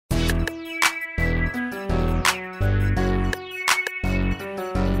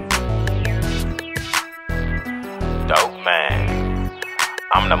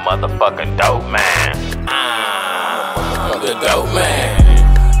motherfucking Dopeman. The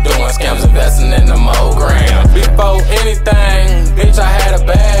Dopeman. Doing scams, investing in the grams. Before anything, bitch, I had a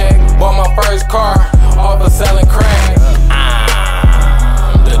bag. Bought my first car off of selling crack.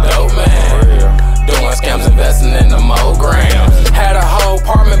 The Dopeman. Doing scams, investing in the grams. Had a whole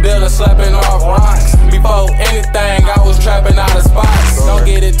apartment building, slapping off rocks. Before anything, I was trapping out of spots. Don't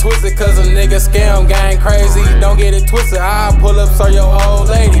get it twisted, cause a nigga scam gang crazy. Don't get it twisted, I'll pull up so your old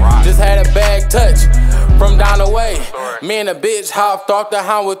lady. Just had a bag touch from down the way. Me and a bitch hopped off the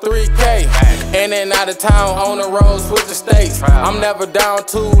hound with 3K. In and out of town, on the road, switching states. I'm never down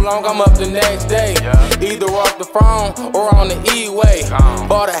too long, I'm up the next day. Either off the phone or on the E-way.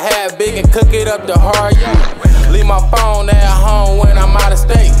 Bought a half big and cook it up the hard, Leave my phone at home when I'm out of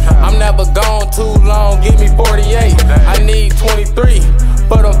state. I'm never gone too long, give me 48. I need 23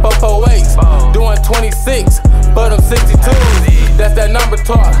 for them 448s. Doing 26 for them 62s. That's that number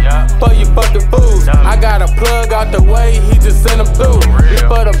talk for you fucking fools. I got a plug out the way, he just sent them through.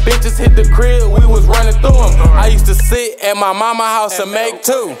 Before them bitches hit the crib, we was running through them. I used to sit at my mama's house and make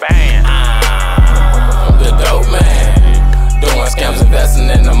two. The Dopeman. Doing scams, investing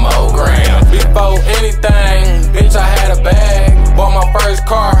in the grams. Before anything, bitch, I had a bag. Bought my first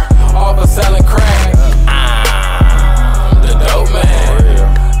car off of selling crack. The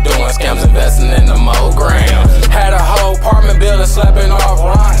Dopeman. Doing scams, investing in the grams. Had a whole apartment building, slapping off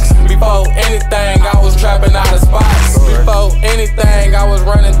rocks. Before anything, I was trapping out of spots. Before anything, I was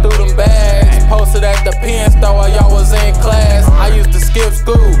running through them bags. Posted at the pen store while y'all was in class. I used to skip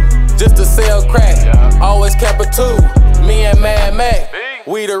school just to sell crack. Always kept a two. Me and Mad Mac,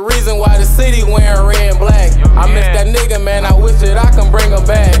 we the reason why the city wearing red and black. I miss that nigga, man, I wish that I can bring him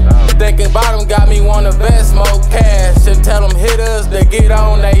back. Thinking about him got me wanna vest, smoke cash, and tell them hitters to get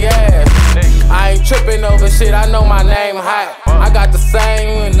on they ass. I ain't tripping over shit, I know my name hot. I got the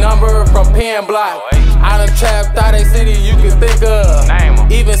same number from Penn Block. I done trapped out a city you can think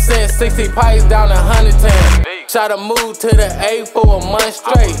of. Even sent 60 pipes down to 110. Shot a move to the A for a month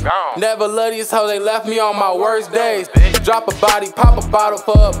straight. Never love these hoes, they left me on my worst days. Drop a body, pop a bottle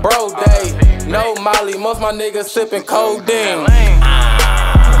for a bro day. No Molly, most my niggas sipping codeine.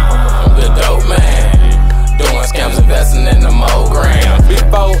 The Dopeman. Doing scams, investing in the grams.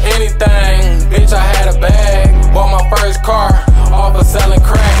 Before anything, bitch, I had a bag. Bought my first car off of selling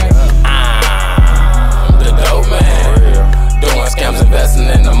crack. The Dopeman. Doing scams, investing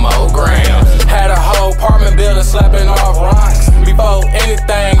in the grams. Had a whole apartment building, slapping off rocks. Before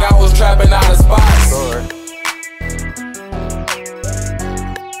anything, I was trapping out of spots.